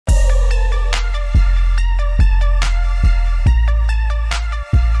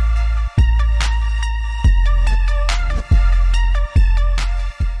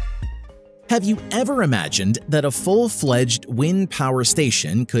Have you ever imagined that a full-fledged wind power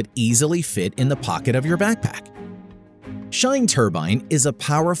station could easily fit in the pocket of your backpack? Shine Turbine is a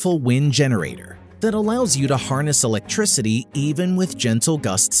powerful wind generator that allows you to harness electricity even with gentle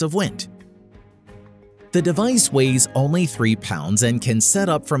gusts of wind. The device weighs only 3 pounds and can set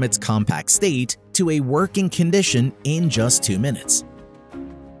up from its compact state to a working condition in just 2 minutes.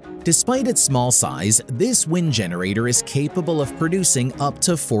 Despite its small size, this wind generator is capable of producing up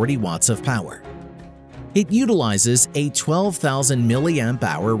to 40 watts of power. It utilizes a 12,000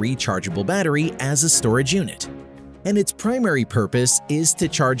 mAh rechargeable battery as a storage unit, and its primary purpose is to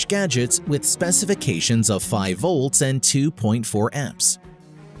charge gadgets with specifications of 5 volts and 2.4 amps.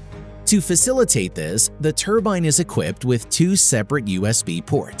 To facilitate this, the turbine is equipped with 2 separate USB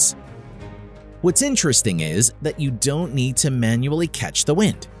ports. What's interesting is that you don't need to manually catch the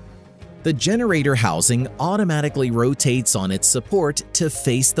wind. The generator housing automatically rotates on its support to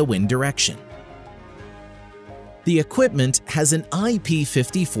face the wind direction. The equipment has an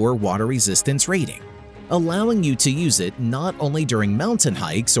IP54 water resistance rating, allowing you to use it not only during mountain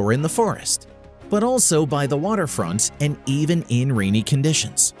hikes or in the forest, but also by the waterfront and even in rainy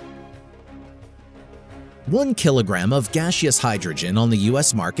conditions. 1 kilogram of gaseous hydrogen on the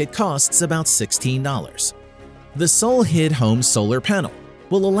US market costs about $16. The Solhid Home solar panel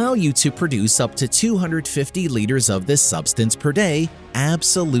will allow you to produce up to 250 liters of this substance per day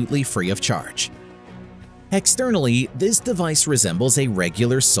absolutely free of charge. Externally, this device resembles a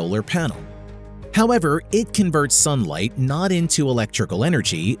regular solar panel. However, it converts sunlight not into electrical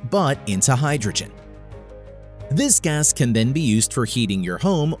energy, but into hydrogen. This gas can then be used for heating your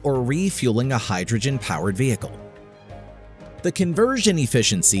home or refueling a hydrogen-powered vehicle. The conversion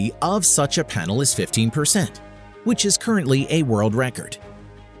efficiency of such a panel is 15%, which is currently a world record.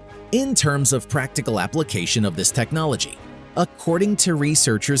 In terms of practical application of this technology, according to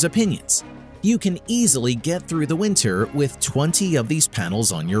researchers' opinions, you can easily get through the winter with 20 of these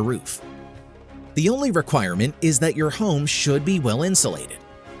panels on your roof. The only requirement is that your home should be well insulated.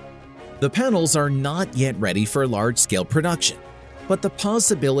 The panels are not yet ready for large-scale production, but the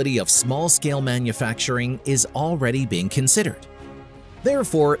possibility of small-scale manufacturing is already being considered.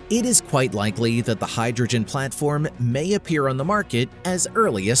 Therefore, it is quite likely that the hydrogen platform may appear on the market as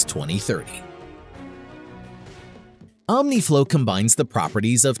early as 2030. OmniFlow combines the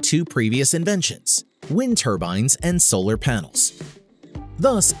properties of 2 previous inventions, wind turbines and solar panels.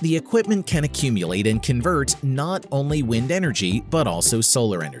 Thus, the equipment can accumulate and convert not only wind energy but also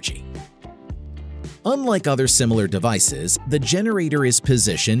solar energy. Unlike other similar devices, the generator is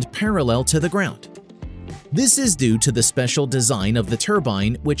positioned parallel to the ground. This is due to the special design of the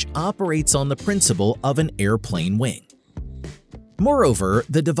turbine, which operates on the principle of an airplane wing. Moreover,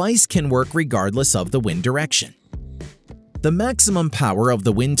 the device can work regardless of the wind direction. The maximum power of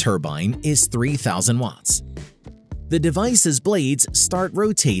the wind turbine is 3,000 watts. The device's blades start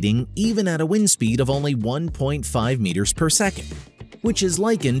rotating even at a wind speed of only 1.5 meters per second, which is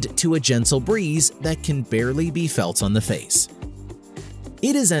likened to a gentle breeze that can barely be felt on the face.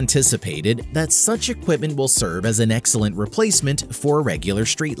 It is anticipated that such equipment will serve as an excellent replacement for regular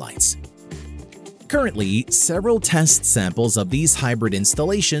streetlights. Currently, several test samples of these hybrid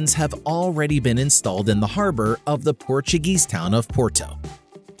installations have already been installed in the harbor of the Portuguese town of Porto.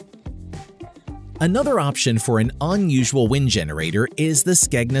 Another option for an unusual wind generator is the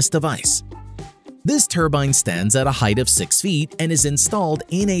Skegness device. This turbine stands at a height of 6 feet and is installed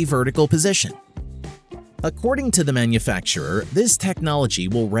in a vertical position. According to the manufacturer, this technology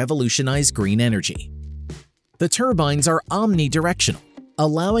will revolutionize green energy. The turbines are omnidirectional,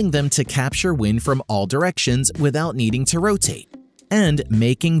 allowing them to capture wind from all directions without needing to rotate, and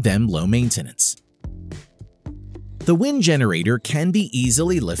making them low maintenance. The wind generator can be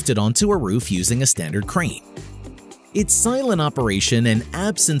easily lifted onto a roof using a standard crane. Its silent operation and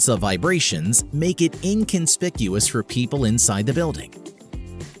absence of vibrations make it inconspicuous for people inside the building.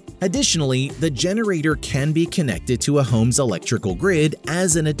 Additionally, the generator can be connected to a home's electrical grid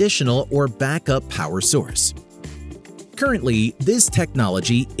as an additional or backup power source. Currently, this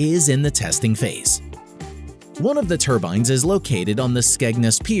technology is in the testing phase. One of the turbines is located on the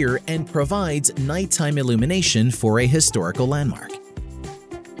Skegness Pier and provides nighttime illumination for a historical landmark.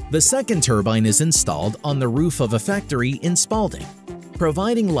 The second turbine is installed on the roof of a factory in Spalding,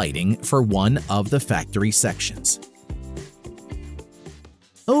 providing lighting for one of the factory sections.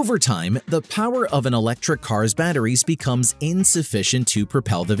 Over time, the power of an electric car's batteries becomes insufficient to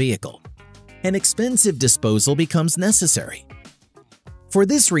propel the vehicle, and expensive disposal becomes necessary. For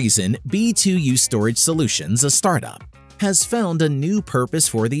this reason, B2U Storage Solutions, a startup, has found a new purpose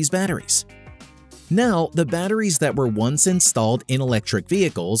for these batteries. Now, the batteries that were once installed in electric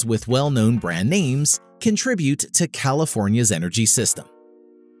vehicles with well-known brand names contribute to California's energy system.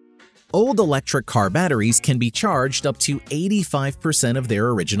 Old electric car batteries can be charged up to 85% of their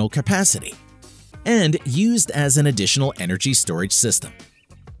original capacity and used as an additional energy storage system.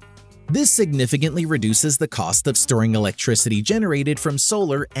 This significantly reduces the cost of storing electricity generated from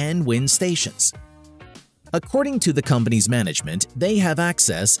solar and wind stations. According to the company's management, they have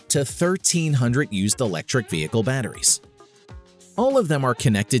access to 1,300 used electric vehicle batteries. All of them are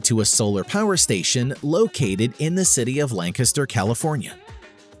connected to a solar power station located in the city of Lancaster, California.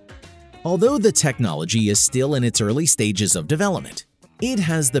 Although the technology is still in its early stages of development, it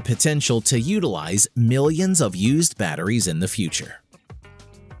has the potential to utilize millions of used batteries in the future.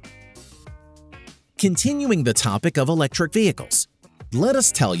 Continuing the topic of electric vehicles, let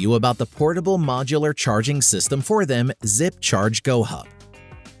us tell you about the portable modular charging system for them, Zip Charge Go Hub.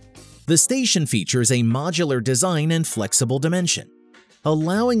 The station features a modular design and flexible dimension,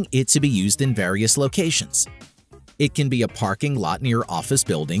 allowing it to be used in various locations. It can be a parking lot near office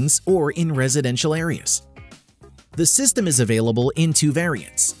buildings or in residential areas. The system is available in 2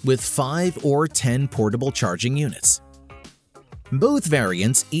 variants, with 5 or 10 portable charging units. Both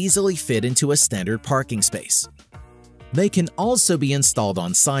variants easily fit into a standard parking space. They can also be installed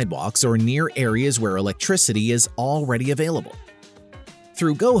on sidewalks or near areas where electricity is already available.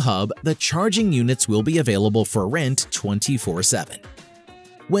 Through GoHub, the charging units will be available for rent 24/7.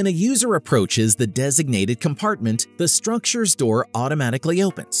 When a user approaches the designated compartment, the structure's door automatically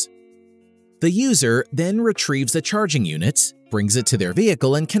opens. The user then retrieves the charging unit, brings it to their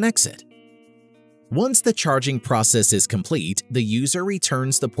vehicle, and connects it. Once the charging process is complete, the user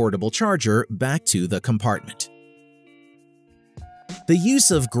returns the portable charger back to the compartment. The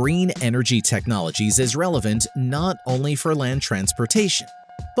use of green energy technologies is relevant not only for land transportation,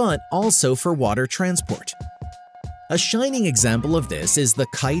 but also for water transport. A shining example of this is the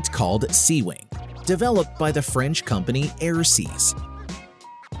kite called Seawing, developed by the French company Airseas.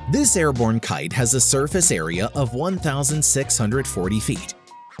 This airborne kite has a surface area of 1,640 feet.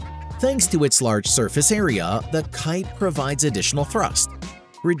 Thanks to its large surface area, the kite provides additional thrust,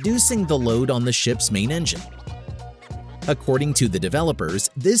 reducing the load on the ship's main engine. According to the developers,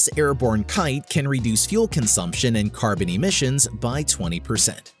 this airborne kite can reduce fuel consumption and carbon emissions by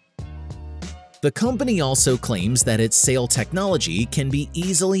 20%. The company also claims that its sail technology can be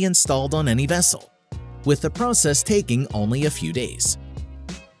easily installed on any vessel, with the process taking only a few days.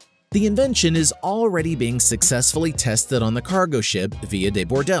 The invention is already being successfully tested on the cargo ship Via de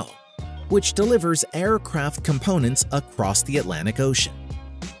Bordeaux, which delivers aircraft components across the Atlantic Ocean.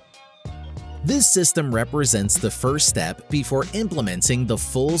 This system represents the first step before implementing the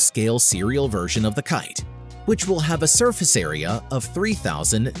full-scale serial version of the kite, which will have a surface area of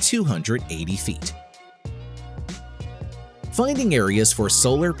 3,280 feet. Finding areas for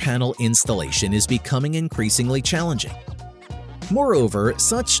solar panel installation is becoming increasingly challenging. Moreover,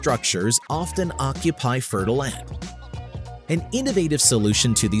 such structures often occupy fertile land. An innovative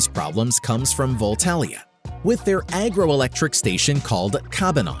solution to these problems comes from Voltalia, with their agroelectric station called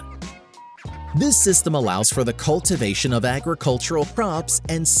Cabanon. This system allows for the cultivation of agricultural crops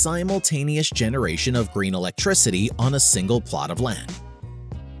and simultaneous generation of green electricity on a single plot of land.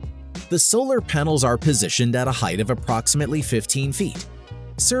 The solar panels are positioned at a height of approximately 15 feet,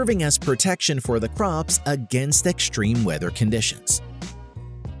 serving as protection for the crops against extreme weather conditions.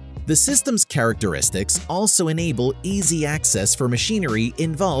 The system's characteristics also enable easy access for machinery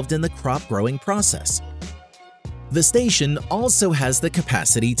involved in the crop growing process. The station also has the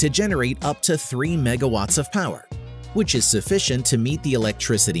capacity to generate up to 3 megawatts of power, which is sufficient to meet the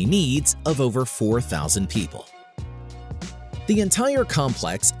electricity needs of over 4,000 people. The entire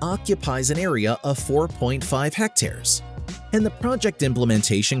complex occupies an area of 4.5 hectares, and the project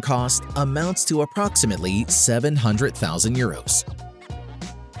implementation cost amounts to approximately 700,000 euros.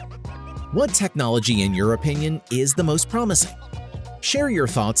 What technology, in your opinion, is the most promising? Share your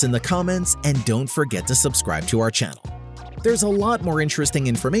thoughts in the comments and don't forget to subscribe to our channel. There's a lot more interesting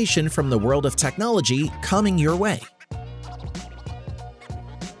information from the world of technology coming your way.